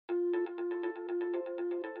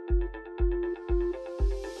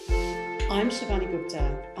I'm Shivani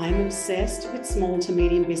Gupta. I'm obsessed with small to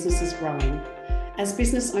medium businesses growing. As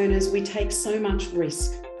business owners, we take so much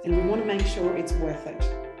risk and we want to make sure it's worth it.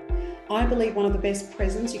 I believe one of the best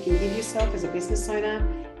presents you can give yourself as a business owner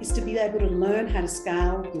is to be able to learn how to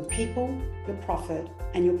scale your people, your profit,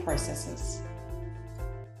 and your processes.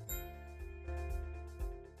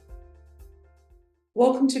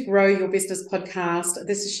 Welcome to Grow Your Business podcast.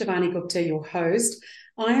 This is Shivani Gupta, your host.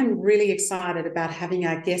 I am really excited about having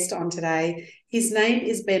our guest on today. His name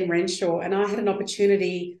is Ben Renshaw, and I had an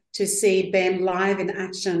opportunity to see Ben live in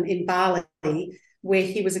action in Bali, where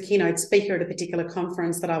he was a keynote speaker at a particular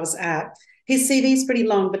conference that I was at. His CV is pretty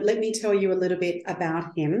long, but let me tell you a little bit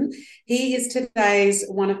about him. He is today's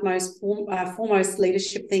one of most foremost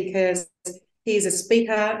leadership thinkers. He is a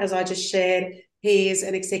speaker, as I just shared. He is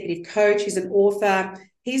an executive coach. He's an author.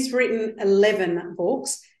 He's written 11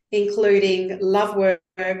 books, including Love Work,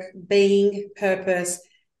 Being, Purpose,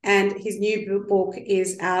 and his new book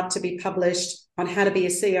is out to be published on how to be a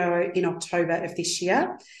CEO in October of this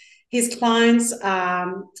year. His clients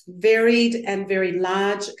are varied and very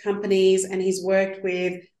large companies, and he's worked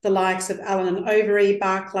with the likes of Allen and Overy,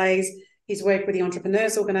 Barclays. He's worked with the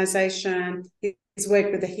Entrepreneurs Organisation. He's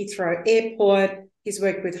worked with the Heathrow Airport. He's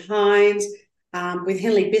worked with Heinz, with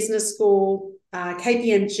Henley Business School,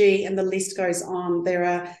 KPMG, and the list goes on. There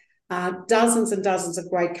are dozens and dozens of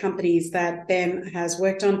great companies that Ben has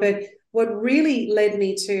worked on. But what really led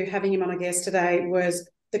me to having him on a guest today was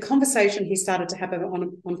the conversation he started to have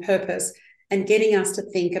on purpose and getting us to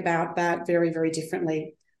think about that very, very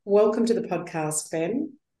differently. Welcome to the podcast,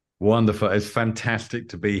 Ben. Wonderful. It's fantastic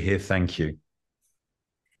to be here. Thank you.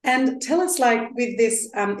 And tell us, with this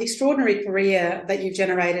extraordinary career that you've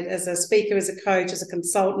generated as a speaker, as a coach, as a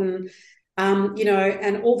consultant,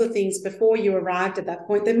 and all the things before you arrived at that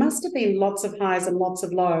point, there must have been lots of highs and lots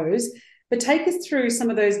of lows. But take us through some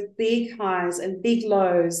of those big highs and big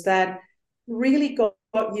lows that really got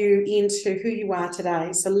you into who you are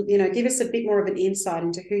today. So, give us a bit more of an insight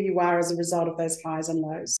into who you are as a result of those highs and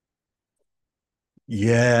lows.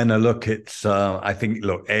 Yeah, no, look, it's, I think,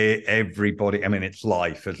 look, everybody, I mean, it's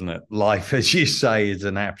life, isn't it? Life, as you say, is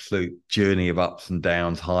an absolute journey of ups and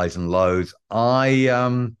downs, highs and lows.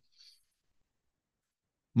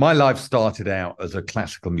 My life started out as a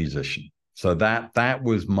classical musician. So that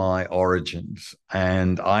was my origins.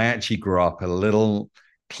 And I actually grew up at a little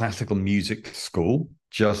classical music school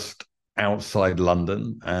just outside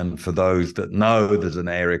London. And for those that know, there's an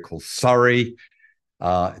area called Surrey.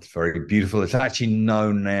 It's very beautiful. It's actually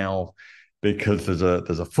known now because there's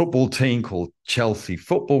a football team called Chelsea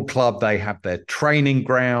Football Club. They have their training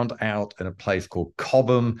ground out in a place called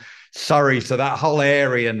Cobham, Surrey. So that whole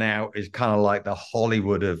area now is kind of like the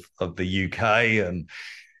Hollywood of the UK. And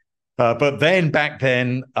but then back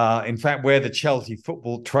then, in fact, where the Chelsea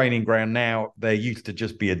football training ground now, there used to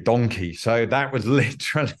just be a donkey. So that was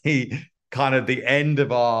literally kind of the end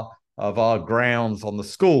of our grounds on the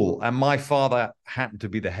school. And my father happened to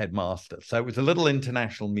be the headmaster. So it was a little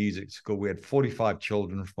international music school. We had 45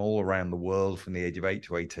 children from all around the world from the age of 8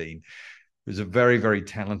 to 18. It was a very, very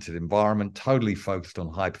talented environment, totally focused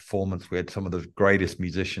on high performance. We had some of the greatest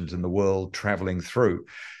musicians in the world traveling through.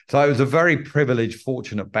 So it was a very privileged,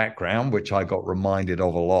 fortunate background, which I got reminded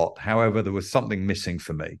of a lot. However, there was something missing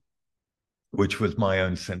for me, which was my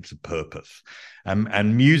own sense of purpose.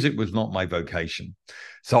 And music was not my vocation.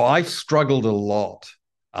 So I struggled a lot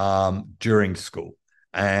during school.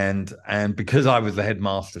 And because I was the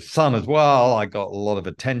headmaster's son as well, I got a lot of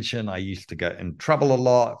attention. I used to get in trouble a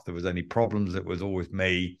lot. If there was any problems, it was always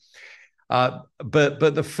me. But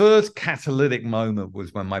the first catalytic moment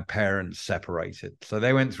was when my parents separated. So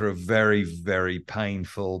they went through a very, very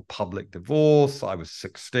painful public divorce. I was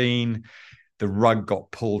 16. The rug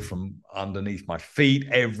got pulled from underneath my feet.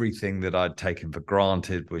 Everything that I'd taken for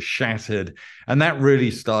granted was shattered. And that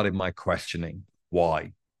really started my questioning.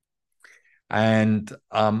 Why? And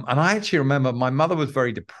I actually remember my mother was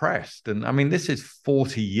very depressed. And I mean, this is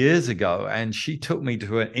 40 years ago. And she took me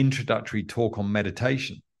to an introductory talk on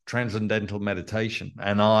meditation, transcendental meditation.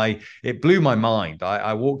 And it blew my mind.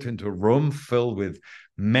 I walked into a room filled with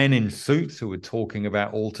men in suits who were talking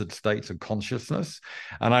about altered states of consciousness.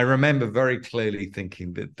 And I remember very clearly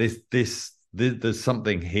thinking that there's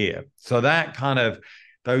something here. So that kind of,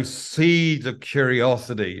 those seeds of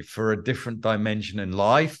curiosity for a different dimension in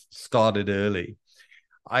life started early.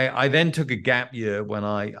 I then took a gap year when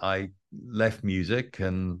I left music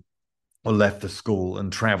or left the school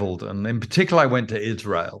and traveled. And in particular, I went to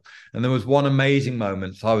Israel. And there was one amazing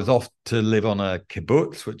moment. So I was off to live on a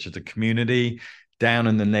kibbutz, which is a community down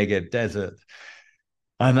in the Negev desert.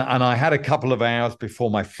 And I had a couple of hours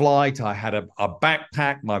before my flight. I had a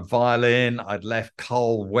backpack, my violin. I'd left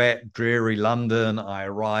cold, wet, dreary London. I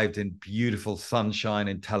arrived in beautiful sunshine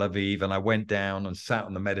in Tel Aviv, and I went down and sat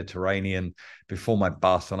on the Mediterranean before my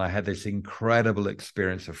bus. And I had this incredible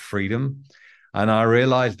experience of freedom. And I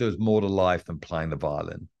realized there was more to life than playing the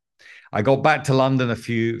violin. I got back to London a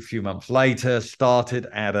few months later, started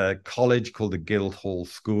at a college called the Guildhall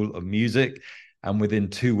School of Music, and within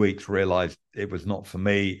 2 weeks realized it was not for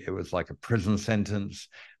me. It was like a prison sentence,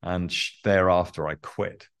 and thereafter I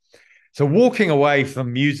quit. So walking away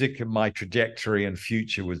from music and my trajectory and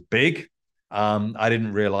future was big. I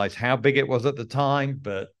didn't realize how big it was at the time,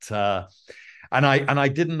 but and I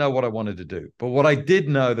didn't know what I wanted to do. But what I did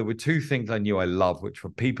know, there were two things I knew I loved, which were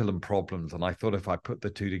people and problems. And I thought if I put the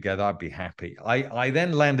two together, I'd be happy. I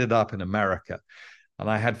then landed up in America, and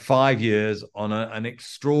I had 5 years on an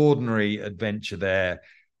extraordinary adventure there,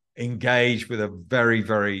 engaged with a very,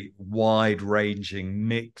 very wide-ranging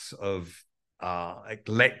mix of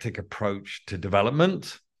eclectic approach to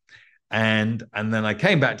development. And then I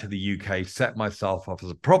came back to the UK, set myself up as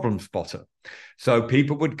a problem spotter. So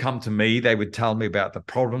people would come to me, they would tell me about the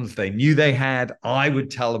problems they knew they had. I would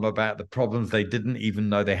tell them about the problems they didn't even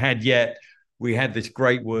know they had yet. We had this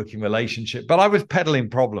great working relationship, but I was peddling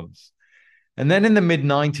problems. And then in the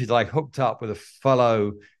mid-90s, I hooked up with a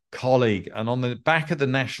fellow colleague. And on the back of the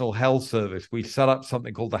National Health Service, we set up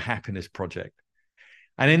something called the Happiness Project.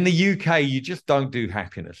 And in the UK, you just don't do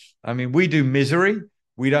happiness. I mean, we do misery.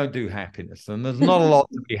 We don't do happiness. And there's not a lot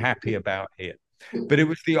to be happy about here. But it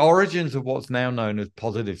was the origins of what's now known as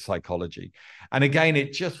positive psychology. And again,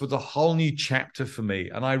 it just was a whole new chapter for me.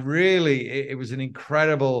 And it was an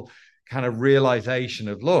incredible kind of realization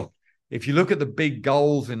of, look, if you look at the big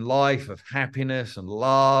goals in life of happiness and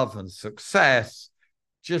love and success,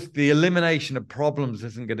 just the elimination of problems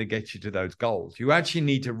isn't going to get you to those goals. You actually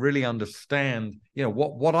need to really understand,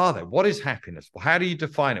 what are they? What is happiness? How do you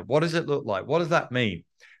define it? What does it look like? What does that mean?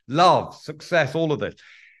 Love, success, all of this.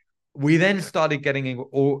 We then started getting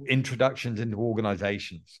introductions into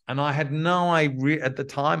organizations. And I had no idea at the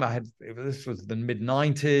time, this was the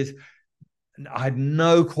mid-90s. I had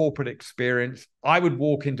no corporate experience. I would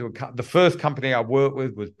walk into the first company I worked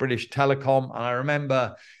with was British Telecom. And I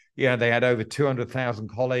remember, they had over 200,000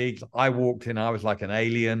 colleagues. I walked in, I was like an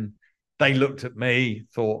alien. They looked at me,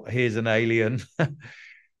 thought, here's an alien.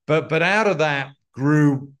 But out of that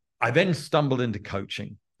I then stumbled into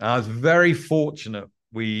coaching. I was very fortunate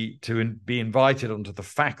to be invited onto the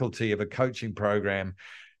faculty of a coaching program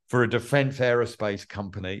for a defense aerospace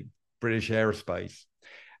company, British Aerospace.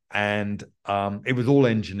 And it was all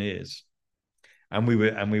engineers. And we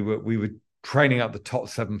were training up the top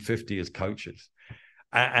 750 as coaches.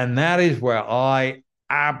 And that is where I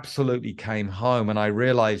absolutely came home. And I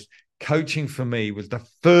realized coaching for me was the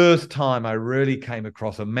first time I really came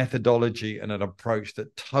across a methodology and an approach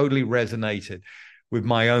that totally resonated with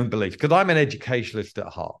my own beliefs. Because I'm an educationalist at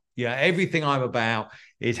heart. Everything I'm about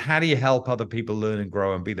is how do you help other people learn and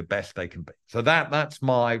grow and be the best they can be. So that's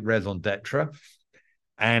my raison d'etre.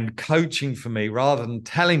 And coaching for me, rather than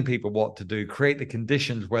telling people what to do, create the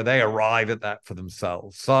conditions where they arrive at that for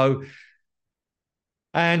themselves. So,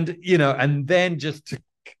 and then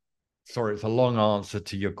sorry, it's a long answer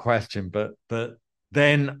to your question, but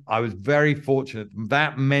then I was very fortunate.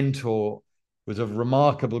 That mentor was a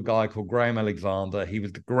remarkable guy called Graham Alexander. He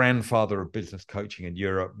was the grandfather of business coaching in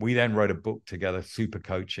Europe. We then wrote a book together, Super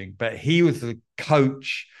Coaching, but he was the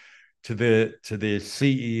coach to the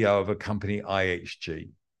CEO of a company, IHG.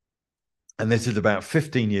 And this is about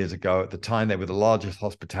 15 years ago. At the time, they were the largest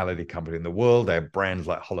hospitality company in the world. They had brands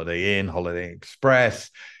like Holiday Inn, Holiday Express,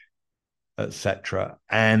 etc.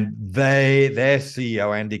 And their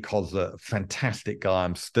CEO, Andy Kozler, fantastic guy,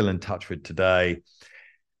 I'm still in touch with today.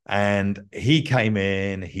 And he came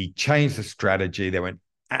in, he changed the strategy. They went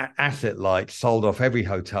asset light, sold off every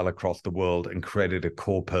hotel across the world and created a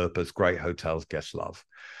core purpose, great hotels, guests love.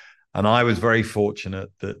 And I was very fortunate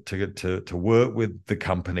to work with the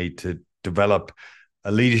company to develop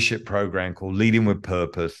a leadership program called Leading with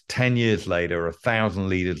Purpose. 10 years later, 1,000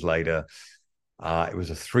 leaders later, it was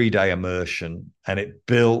a 3-day immersion, and it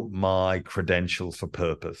built my credentials for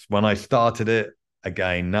purpose. When I started it,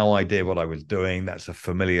 again, no idea what I was doing. That's a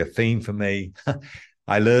familiar theme for me.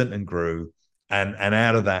 I learned and grew, and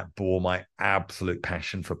out of that bore my absolute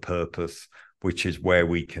passion for purpose, which is where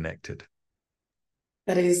we connected.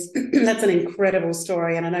 That's an incredible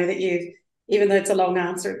story. And I know that even though it's a long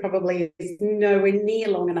answer, it probably is nowhere near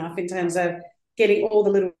long enough in terms of getting all the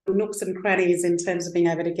little nooks and crannies in terms of being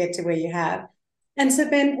able to get to where you have. And so,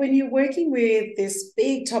 Ben, when you're working with this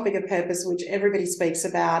big topic of purpose, which everybody speaks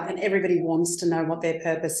about and everybody wants to know what their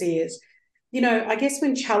purpose is, I guess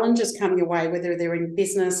when challenges come your way, whether they're in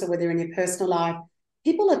business or whether in your personal life,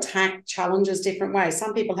 people attack challenges different ways.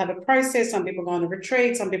 Some people have a process, some people go on a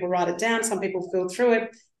retreat, some people write it down, some people feel through it.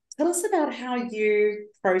 Tell us about how you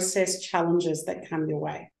process challenges that come your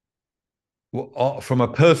way. Well, from a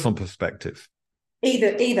personal perspective.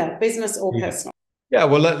 Either business or Yeah. personal. Yeah,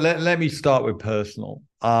 well, let me start with personal.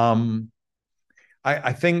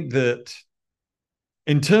 I think that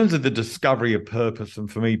in terms of the discovery of purpose, and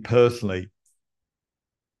for me personally,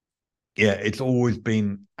 yeah, it's always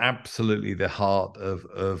been absolutely the heart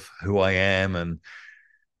of who I am, and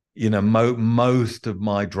most of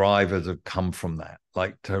my drivers have come from that,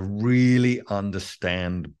 like to really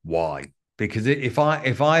understand why. Because if I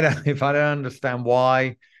don't understand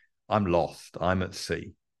why, I'm lost. I'm at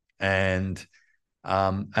sea, and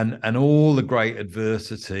and all the great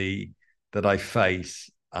adversity that I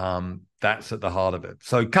face, that's at the heart of it.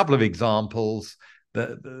 So a couple of examples that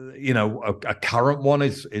a current one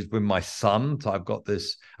is with my son. So I've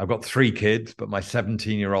got three kids, but my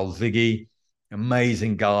 17-year-old Ziggy,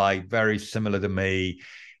 amazing guy, very similar to me.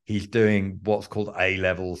 He's doing what's called A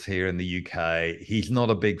levels here in the UK. He's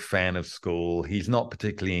not a big fan of school. He's not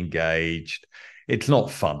particularly engaged. It's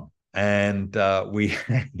not fun. And we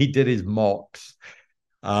he did his mocks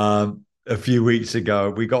a few weeks ago.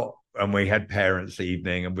 We had parents'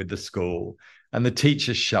 evening and with the school, and the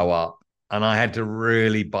teachers show up, and I had to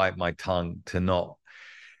really bite my tongue to not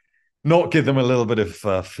give them a little bit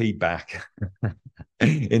of feedback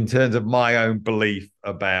in terms of my own belief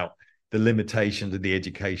about the limitations of the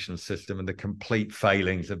education system and the complete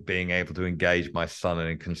failings of being able to engage my son in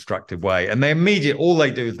a constructive way. And all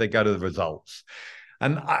they do is they go to the results.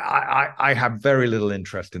 And I have very little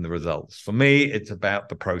interest in the results. For me, it's about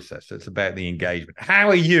the process. It's about the engagement. How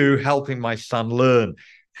are you helping my son learn?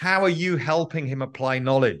 How are you helping him apply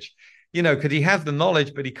knowledge? Because he has the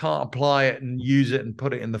knowledge, but he can't apply it and use it and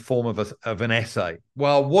put it in the form of an essay.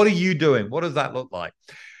 Well, what are you doing? What does that look like?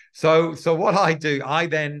 So what I do, I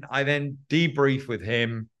then debrief with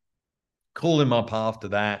him, call him up after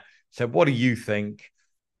that, said, what do you think?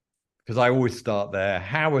 Because I always start there.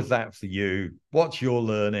 How was that for you? What's your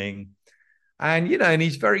learning? And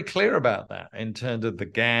he's very clear about that in terms of the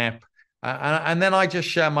gap. And then I just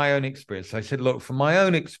share my own experience. I said, look, from my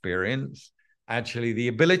own experience, actually, the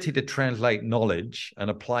ability to translate knowledge and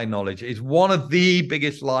apply knowledge is one of the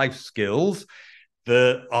biggest life skills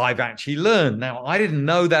that I've actually learned. Now, I didn't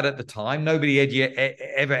know that at the time. Nobody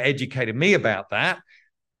ever educated me about that.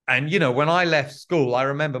 And, when I left school, I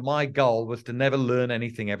remember my goal was to never learn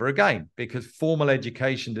anything ever again, because formal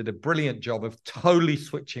education did a brilliant job of totally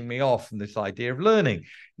switching me off from this idea of learning.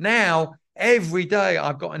 Now, every day,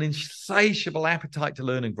 I've got an insatiable appetite to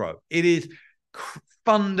learn and grow. It is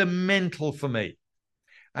fundamental for me.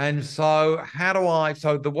 And so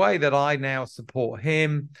so the way that I now support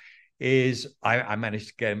him is I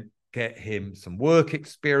managed to get him some work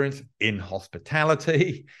experience in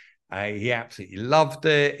hospitality. He absolutely loved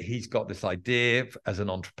it. He's got this idea as an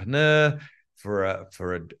entrepreneur for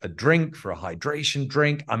a drink, for a hydration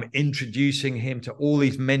drink. I'm introducing him to all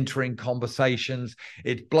these mentoring conversations.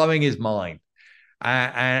 It's blowing his mind.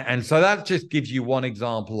 And so that just gives you one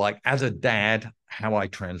example, like as a dad, how I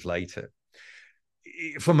translate it.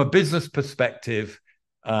 From a business perspective,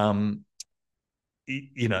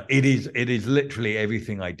 it is literally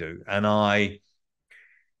everything I do. And I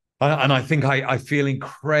think I feel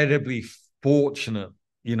incredibly fortunate,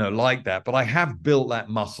 like that. But I have built that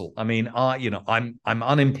muscle. I mean, I'm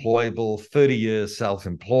unemployable, 30 years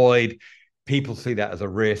self-employed. People see that as a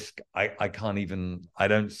risk. I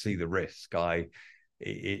don't see the risk. But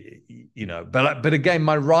again,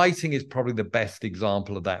 my writing is probably the best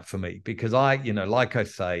example of that for me, because like I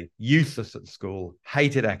say, useless at school,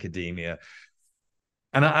 hated academia.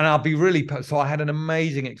 And I'll be really, so I had an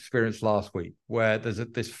amazing experience last week where there's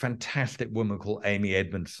this fantastic woman called Amy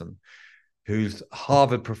Edmondson, who's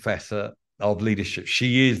Harvard professor of leadership.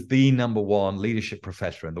 She is the #1 leadership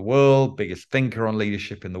professor in the world, biggest thinker on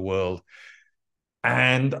leadership in the world.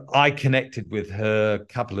 And I connected with her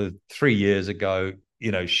 3 years ago.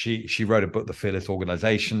 She wrote a book, The Fearless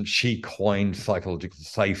Organization. She coined psychological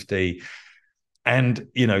safety. And,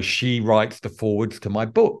 she writes the forwards to my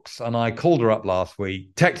books. And I called her up last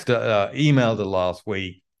week, emailed her last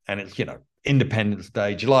week. And it's, Independence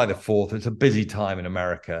Day, July the 4th. It's a busy time in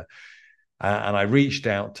America. And I reached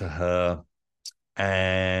out to her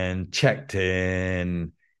and checked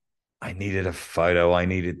in. I needed a photo. I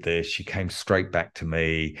needed this. She came straight back to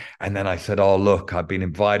me. And then I said, oh, look, I've been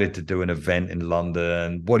invited to do an event in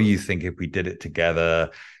London. What do you think if we did it together?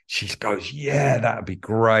 She goes, yeah, that'd be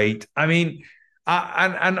great. I mean,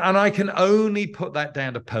 and I can only put that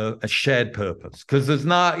down to a shared purpose, because there's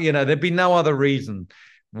not, there'd be no other reason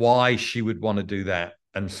why she would want to do that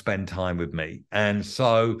and spend time with me. And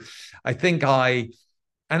so I think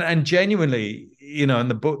and genuinely, in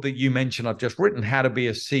the book that you mentioned, I've just written, How to Be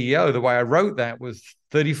a CEO, the way I wrote that was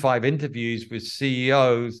 35 interviews with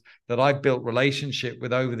CEOs that I've built relationship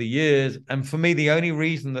with over the years. And for me, the only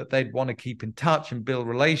reason that they'd want to keep in touch and build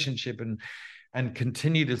relationship and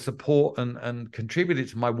continue to support and contribute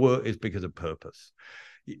to my work is because of purpose.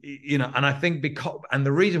 And I think and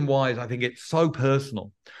the reason why is I think it's so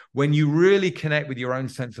personal. When you really connect with your own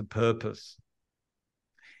sense of purpose,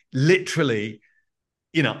 literally,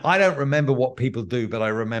 I don't remember what people do, but I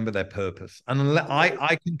remember their purpose. And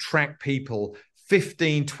I can track people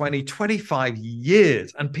 15, 20, 25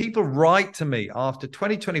 years. And people write to me after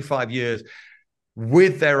 20, 25 years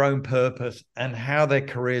with their own purpose and how their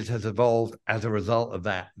careers has evolved as a result of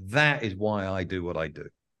that. That is why I do what I do.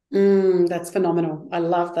 That's phenomenal. I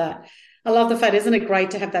love that. I love the fact, isn't it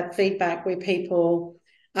great to have that feedback where people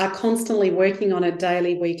are constantly working on it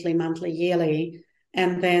daily, weekly, monthly, yearly,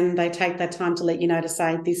 and then they take that time to let you know, to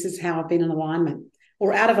say, this is how I've been in alignment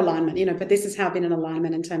or out of alignment, but this is how I've been in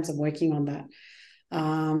alignment in terms of working on that.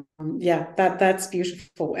 That's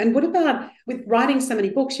beautiful. And what about with writing so many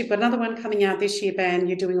books? You've got another one coming out this year, Ben.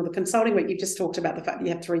 You're doing all the consulting work. You've just talked about the fact that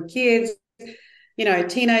you have 3 kids,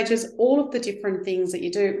 teenagers, all of the different things that you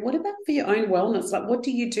do. What about for your own wellness? Like, what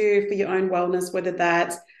do you do for your own wellness, whether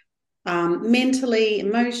that's mentally,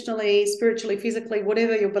 emotionally, spiritually, physically,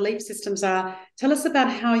 whatever your belief systems are? Tell us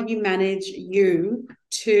about how you manage you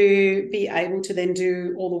to be able to then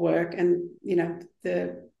do all the work and,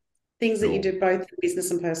 the things that you do both in business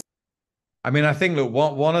and personal. I mean, I think, look,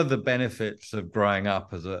 one of the benefits of growing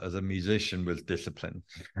up as a musician was discipline.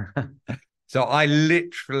 So I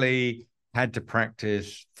literally had to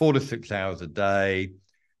practice 4 to 6 hours a day.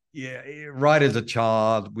 Yeah, right as a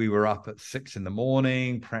child, we were up at 6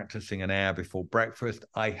 a.m, practicing an hour before breakfast.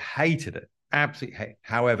 I hated it, absolutely hate.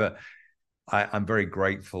 However, I'm very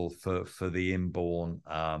grateful for the inborn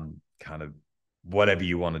kind of whatever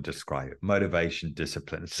you want to describe it, motivation,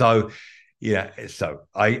 discipline. So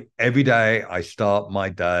every day I start my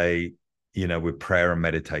day, with prayer and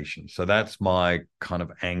meditation. So that's my kind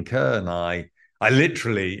of anchor. And I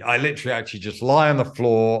literally actually just lie on the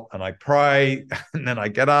floor and I pray, and then I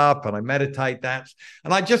get up and I meditate. And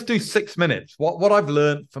I just do 6 minutes. What I've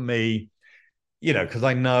learned for me, because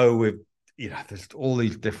I know there's all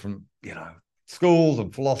these different, schools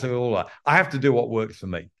and philosophy, all that. I have to do what works for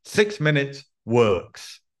me. 6 minutes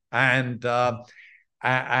works. And then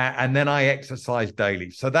I exercise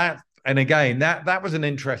daily. So and again, that was an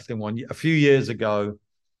interesting one. A few years ago,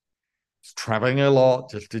 traveling a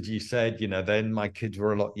lot, just as you said, then my kids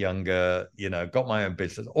were a lot younger, got my own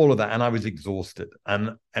business, all of that. And I was exhausted.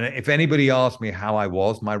 And if anybody asked me how I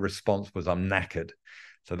was, my response was, I'm knackered.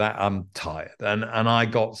 So that I'm tired. And I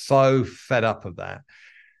got so fed up of that.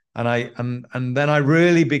 And then I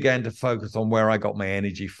really began to focus on where I got my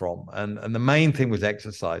energy from. And the main thing was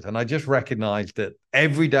exercise. And I just recognized that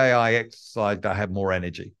every day I exercised, I had more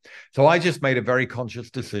energy. So I just made a very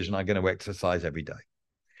conscious decision. I'm going to exercise every day.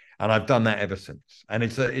 And I've done that ever since. And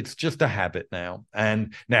it's just a habit now.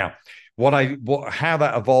 And now how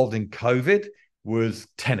that evolved in COVID was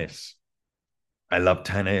tennis. I love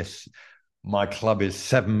tennis. My club is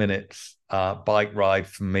 7 minutes bike ride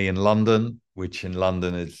from me in London, which in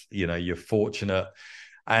London is, you're fortunate.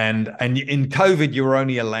 And in COVID, you were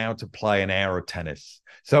only allowed to play an hour of tennis.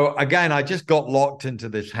 So again, I just got locked into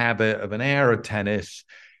this habit of an hour of tennis.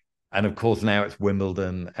 And of course, now it's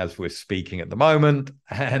Wimbledon as we're speaking at the moment.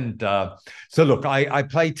 And so look, I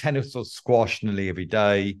play tennis or squash nearly every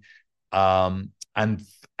day. And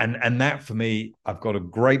that for me, I've got a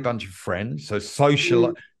great bunch of friends. So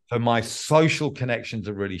so my social connections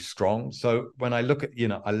are really strong. So when I look at,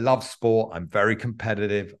 I love sport. I'm very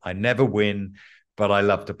competitive. I never win, but I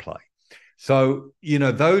love to play. So,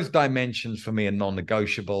 those dimensions for me are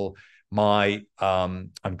non-negotiable.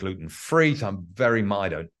 I'm gluten-free, so I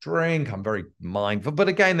don't drink. I'm very mindful, but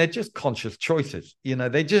again, they're just conscious choices.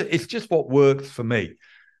 It's just what works for me.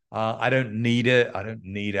 I don't need it. I don't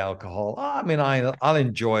need alcohol. I mean, I'll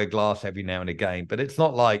enjoy a glass every now and again, but it's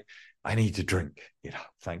not like I need to drink,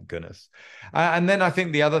 thank goodness. And then I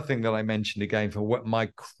think the other thing that I mentioned again for what my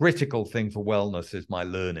critical thing for wellness is my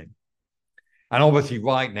learning. And obviously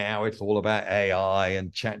right now it's all about AI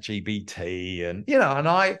and ChatGPT and, and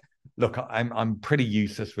look, I'm pretty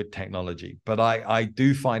useless with technology, but I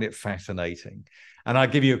do find it fascinating. And I'll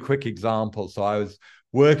give you a quick example. So I was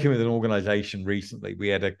working with an organization recently. We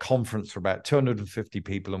had a conference for about 250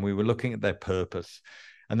 people, and we were looking at their purpose.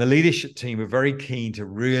 And the leadership team were very keen to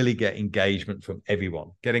really get engagement from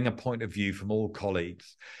everyone, getting a point of view from all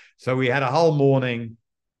colleagues. So we had a whole morning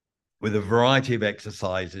with a variety of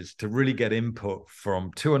exercises to really get input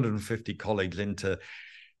from 250 colleagues into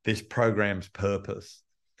this program's purpose.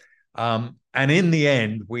 And in the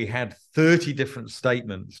end, we had 30 different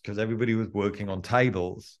statements because everybody was working on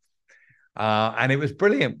tables. And it was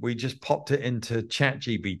brilliant. We just popped it into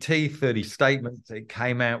ChatGPT, 30 statements. It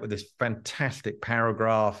came out with this fantastic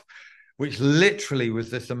paragraph, which literally was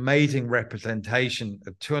this amazing representation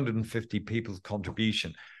of 250 people's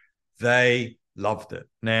contribution. They loved it.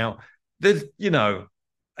 Now, there's,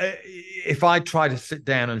 if I try to sit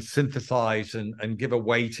down and synthesize and give a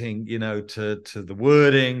weighting, to the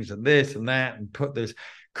wordings and this and that and put this,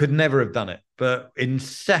 could never have done it. But in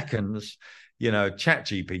seconds,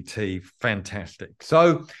 ChatGPT, fantastic.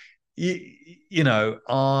 So,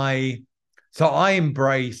 I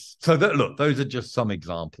embrace. So that, look, those are just some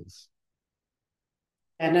examples.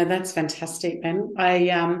 Yeah, no, that's fantastic, Ben.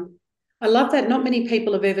 I love that not many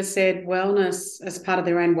people have ever said wellness as part of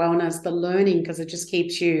their own wellness, the learning, because it just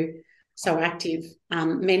keeps you so active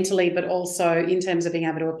mentally, but also in terms of being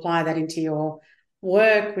able to apply that into your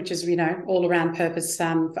work, which is, all around purpose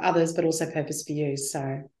for others, but also purpose for you.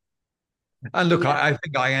 So, and look, yeah. I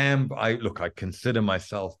think I consider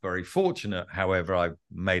myself very fortunate. However, I've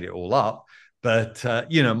made it all up. But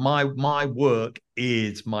my work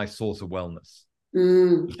is my source of wellness.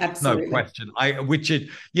 Absolutely. No question. And when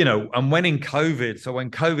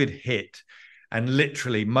COVID hit, and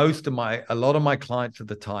literally a lot of my clients at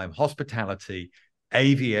the time, hospitality,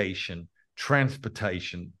 aviation,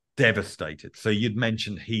 transportation, devastated. So you'd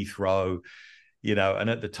mentioned Heathrow, and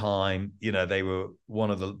at the time, they were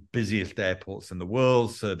one of the busiest airports in the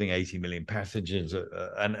world, serving 80 million passengers,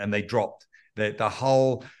 and they dropped the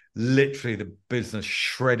whole, literally the business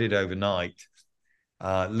shredded overnight.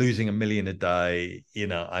 Losing $1 million a day,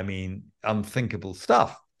 unthinkable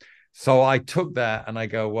stuff. So I took that and I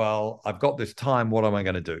go, well, I've got this time. What am I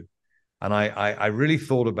going to do? And I really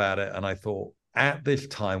thought about it. And I thought, at this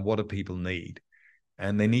time, what do people need?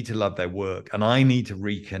 And they need to love their work. And I need to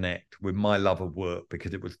reconnect with my love of work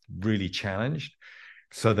because it was really challenged.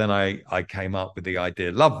 So then I came up with the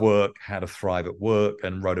idea, love work, how to thrive at work,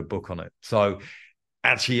 and wrote a book on it. So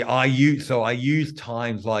actually, I use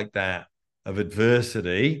times like that of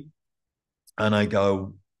adversity, and I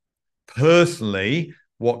go, personally,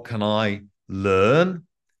 what can I learn?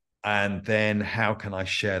 And then how can I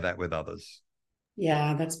share that with others?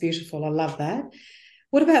 Yeah, that's beautiful. I love that.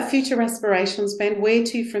 What about future aspirations, Ben? Where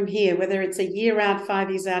to from here? Whether it's a year out, 5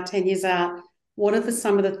 years out, 10 years out, what are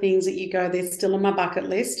some of the things that you go, they're still on my bucket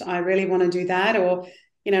list? I really want to do that. Or,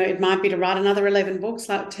 it might be to write another 11 books.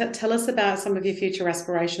 Like, tell us about some of your future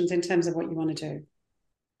aspirations in terms of what you want to do.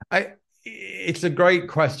 It's a great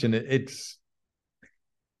question.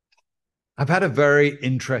 I've had a very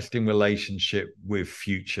interesting relationship with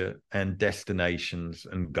future and destinations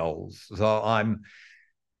and goals. So I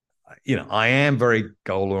am very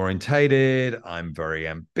goal orientated. I'm very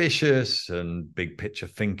ambitious and big picture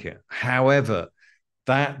thinker. However,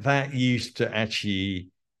 that used to actually,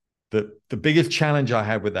 the biggest challenge I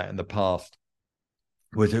had with that in the past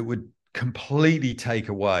was it would completely take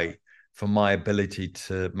away from my ability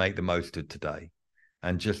to make the most of today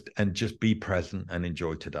and just be present and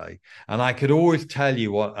enjoy today. And I could always tell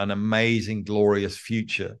you what an amazing, glorious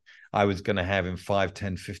future I was going to have in 5,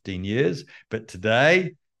 10, 15 years. But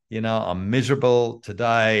today, I'm miserable.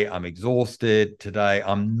 Today, I'm exhausted. Today,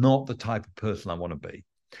 I'm not the type of person I want to be.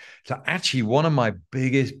 So actually, one of my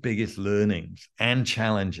biggest learnings and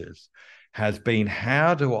challenges has been,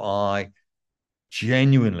 how do I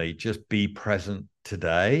genuinely just be present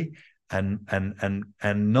today and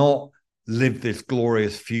not live this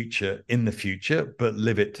glorious future in the future, but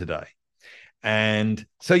live it today. And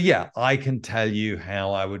so, yeah, I can tell you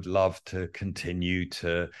how I would love to continue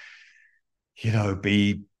to,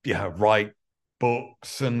 write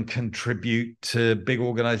books and contribute to big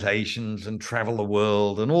organizations and travel the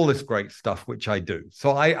world and all this great stuff, which I do.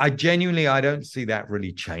 So I genuinely, I don't see that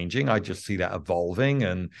really changing. I just see that evolving.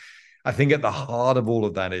 And I think at the heart of all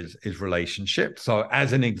of that is relationship. So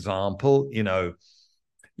as an example,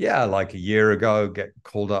 like a year ago, get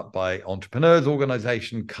called up by Entrepreneurs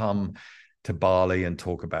Organization, come to Bali and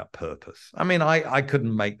talk about purpose. I mean, I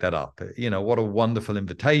couldn't make that up. What a wonderful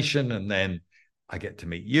invitation. And then I get to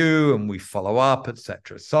meet you and we follow up,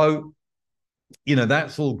 etc. So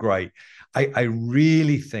that's all great. I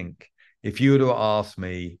really think if you were to ask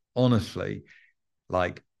me honestly,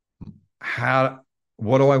 like,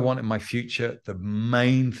 what do I want in my future? The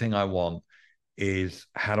main thing I want is,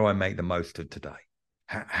 how do I make the most of today?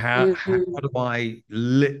 How do I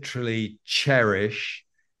literally cherish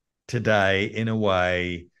today in a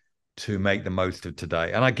way to make the most of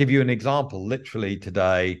today? And I give you an example. Literally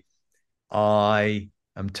today, I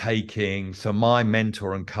am so my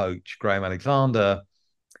mentor and coach, Graham Alexander,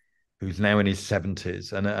 who's now in his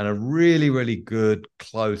 70s, and a really, really good,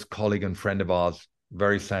 close colleague and friend of ours,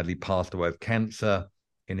 very sadly passed away of cancer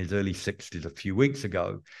in his early 60s a few weeks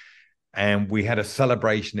ago. And we had a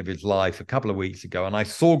celebration of his life a couple of weeks ago. And I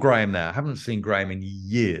saw Graham there. I haven't seen Graham in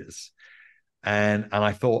years. And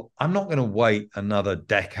I thought, I'm not going to wait another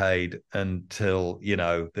decade until,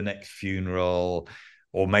 the next funeral,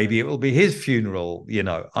 or maybe it will be his funeral.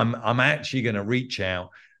 I'm actually going to reach out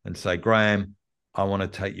and say, Graham, I want to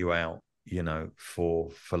take you out,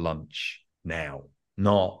 for lunch now,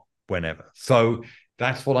 not whenever. So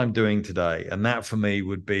that's what I'm doing today. And that for me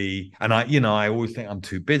would be, and I always think I'm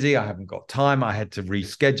too busy. I haven't got time. I had to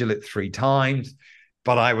reschedule it 3 times.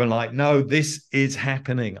 But I was like, no, this is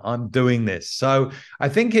happening. I'm doing this. So I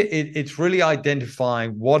think it's really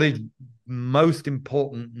identifying what is most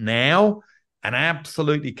important now and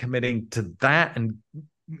absolutely committing to that. And,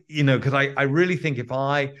 because I really think if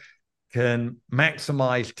I can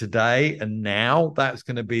maximize today and now, that's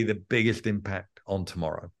going to be the biggest impact on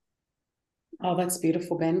tomorrow. Oh, that's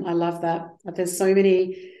beautiful, Ben. I love that. There's so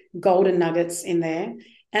many golden nuggets in there.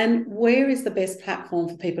 And where is the best platform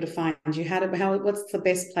for people to find you? What's the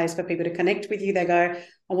best place for people to connect with you? They go,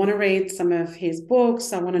 I want to read some of his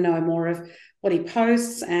books. I want to know more of what he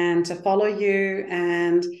posts, and to follow you,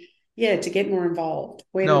 and to get more involved.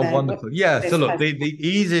 Wonderful. Yeah. So look, the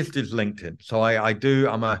easiest is LinkedIn. So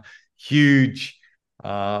I'm a huge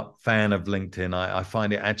fan of LinkedIn. I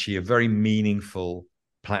find it actually a very meaningful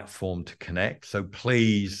platform to connect. So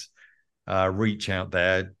please reach out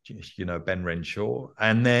there, Ben Renshaw.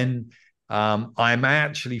 And then I'm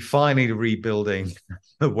actually finally rebuilding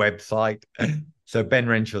the website. So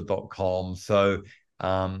benrenshaw.com. So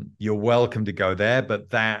you're welcome to go there, but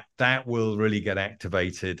that will really get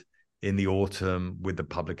activated in the autumn with the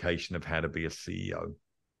publication of How to Be a CEO.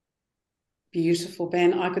 Beautiful,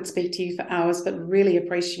 Ben. I could speak to you for hours, but really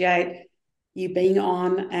appreciate you being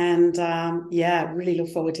on, and really look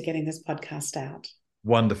forward to getting this podcast out.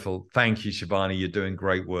 Wonderful. Thank you, Shivani. You're doing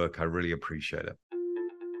great work. I really appreciate it.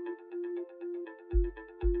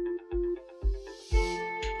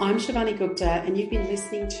 I'm Shivani Gupta, and you've been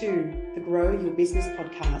listening to the Grow Your Business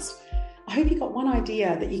podcast. I hope you got one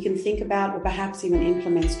idea that you can think about, or perhaps even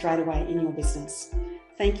implement straight away in your business.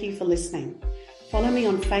 Thank you for listening. Follow me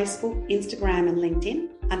on Facebook, Instagram, and LinkedIn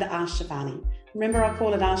under Ask Shivani. Remember, I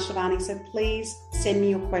call it Ask Shivani, so please send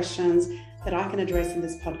me your questions that I can address in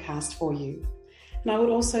this podcast for you. And I would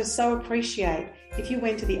also so appreciate if you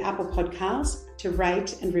went to the Apple Podcast to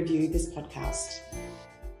rate and review this podcast.